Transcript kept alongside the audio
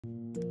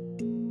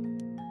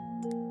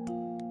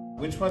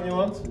Which one you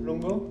want,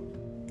 Lungo?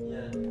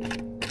 Yeah.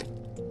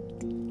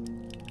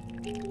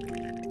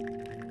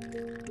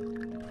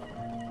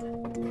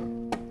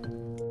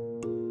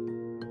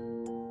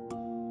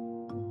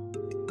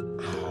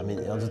 I mean,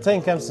 on the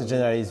training camps,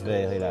 generally it's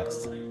very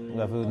relaxed. We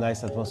have a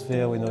nice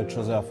atmosphere, we know each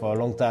other for a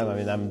long time. I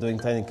mean, I'm doing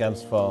training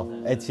camps for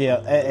 8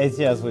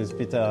 years with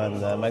Peter and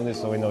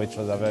Magnus, so we know each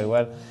other very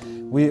well.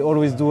 We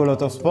always do a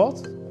lot of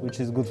sport, which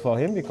is good for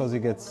him because he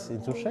gets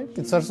into shape.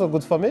 It's also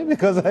good for me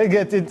because I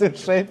get into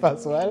shape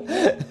as well.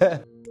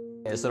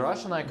 As a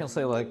Russian, I can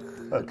say, like,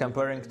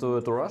 comparing to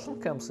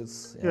Russian camps,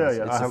 it's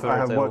I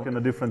have worked in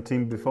a different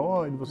team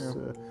before. It was,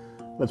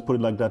 let's put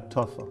it like that,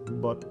 tougher.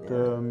 But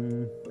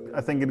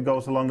I think it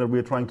goes along that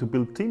we're trying to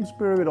build team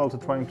spirit, also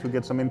trying to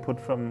get some input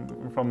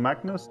from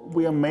Magnus.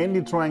 We are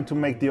mainly trying to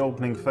make the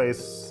opening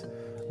phase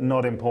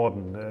not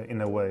important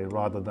in a way,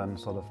 rather than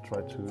sort of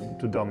try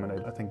to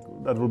dominate. I think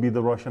that will be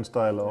the Russian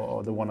style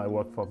or the one I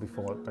worked for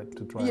before, right?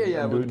 To try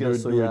I would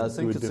guess so. Yeah, I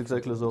think it's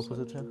exactly the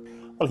opposite. Yeah.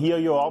 Well, here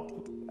you're up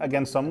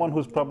against someone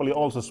who's probably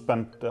also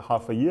spent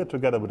half a year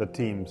together with a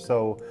team.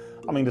 So,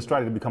 I mean, the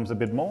strategy becomes a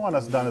bit more, and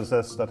as Daniel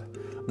says, that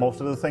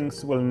most of the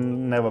things will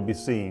never be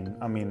seen.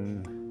 I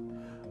mean,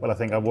 well, I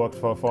think I worked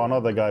for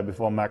another guy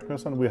before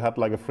Magnus, and we had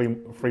like a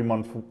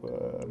three-month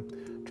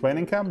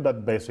training camp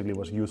that basically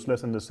was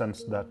useless in the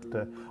sense that,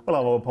 well,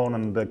 our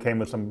opponent came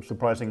with some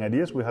surprising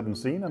ideas we hadn't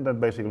seen, and then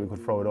basically we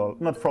could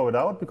not throw it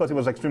out because it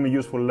was extremely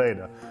useful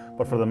later.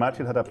 But for the match,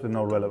 it had absolutely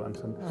no relevance.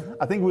 And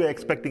I think we are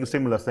expecting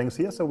similar things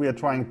here, so we are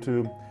trying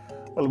to,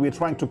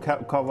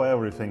 cover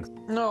everything.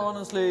 No,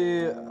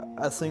 honestly,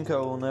 I think I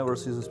will never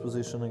see this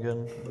position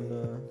again.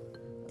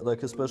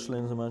 Like, especially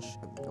in the match.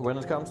 When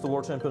it comes to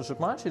World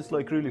Championship match, it's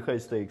like really high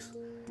stakes.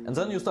 And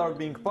then you start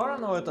being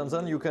paranoid, and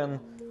then you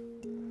can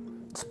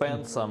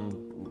spend some,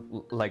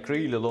 like,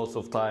 really lots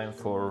of time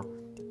for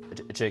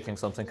checking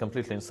something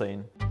completely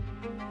insane.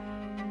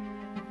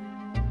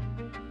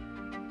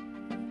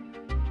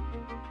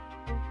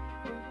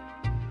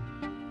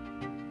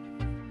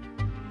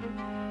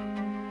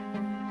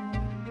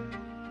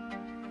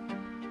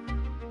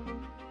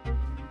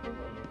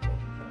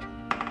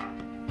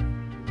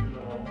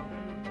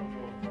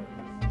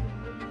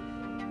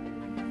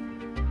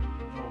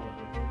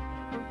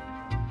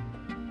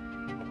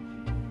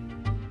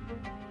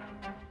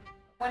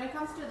 When it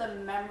comes to the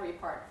memory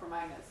part for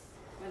Magnus,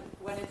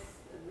 when it's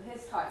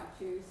his time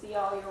to see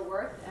all your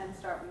work and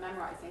start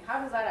memorizing,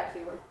 how does that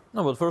actually work?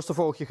 No, but first of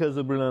all, he has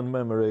a brilliant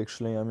memory,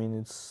 actually. I mean,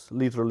 it's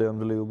literally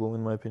unbelievable,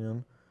 in my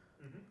opinion.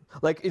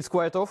 Like, it's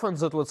quite often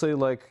that, let's say,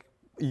 like,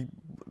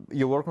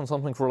 you work on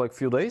something for like a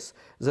few days,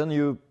 then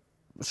you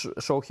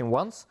show him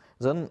once,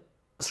 then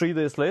 3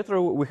 days later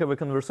we have a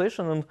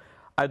conversation, and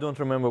I don't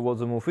remember what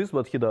the move is,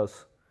 but he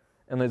does.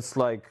 And it's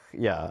like,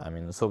 yeah, I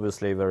mean, it's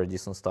obviously a very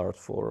decent start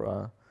for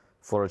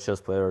a chess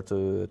player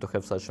to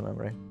have such a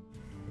memory.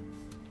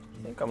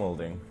 I think I'm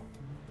holding.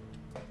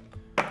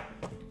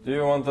 Do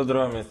you want the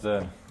draw,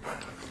 mister?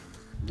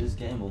 This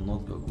game will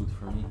not go good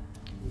for me.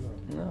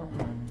 No,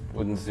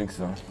 wouldn't think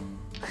so.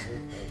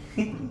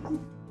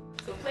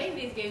 So playing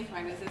these games,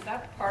 Magnus, is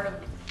that part of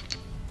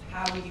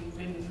how you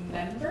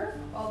remember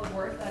all the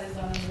work that is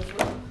done in this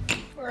room?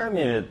 I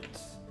mean, it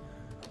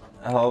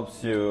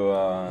helps you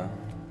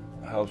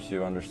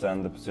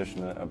understand the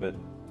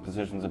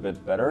positions a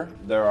bit better.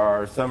 There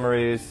are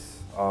summaries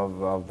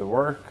of the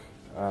work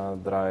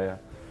that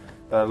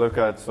I look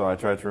at, so I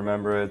try to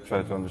remember it,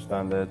 try to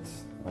understand it,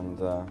 and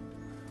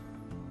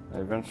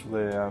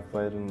eventually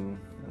play it in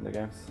the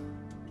games.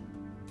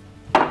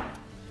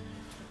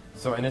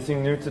 So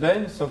anything new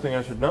today? Something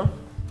I should know?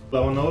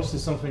 Our nose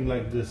is something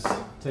like this.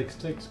 Takes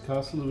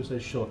castle with a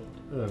short,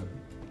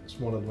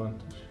 small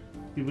advantage.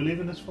 You believe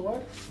in this for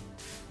white?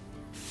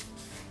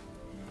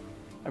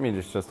 I mean,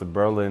 it's just a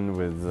Berlin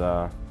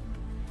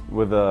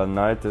with a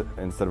knight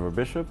instead of a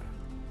bishop.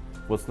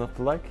 What's not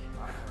to like?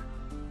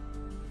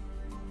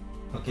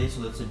 Okay, so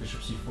let's say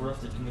bishop c4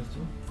 after king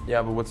f2.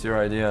 Yeah, but what's your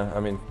idea? I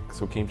mean,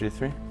 so king g3?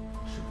 Bishop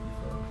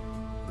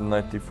b4.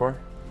 Knight d4?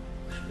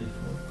 Bishop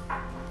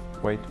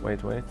a4.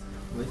 Wait. Wait.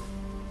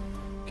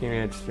 King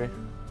h3?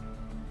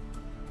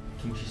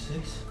 King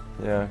g6?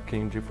 Yeah,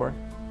 king g4?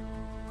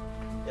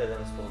 Yeah, then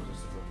it's probably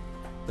just a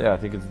draw. Yeah, I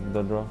think it's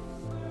the draw.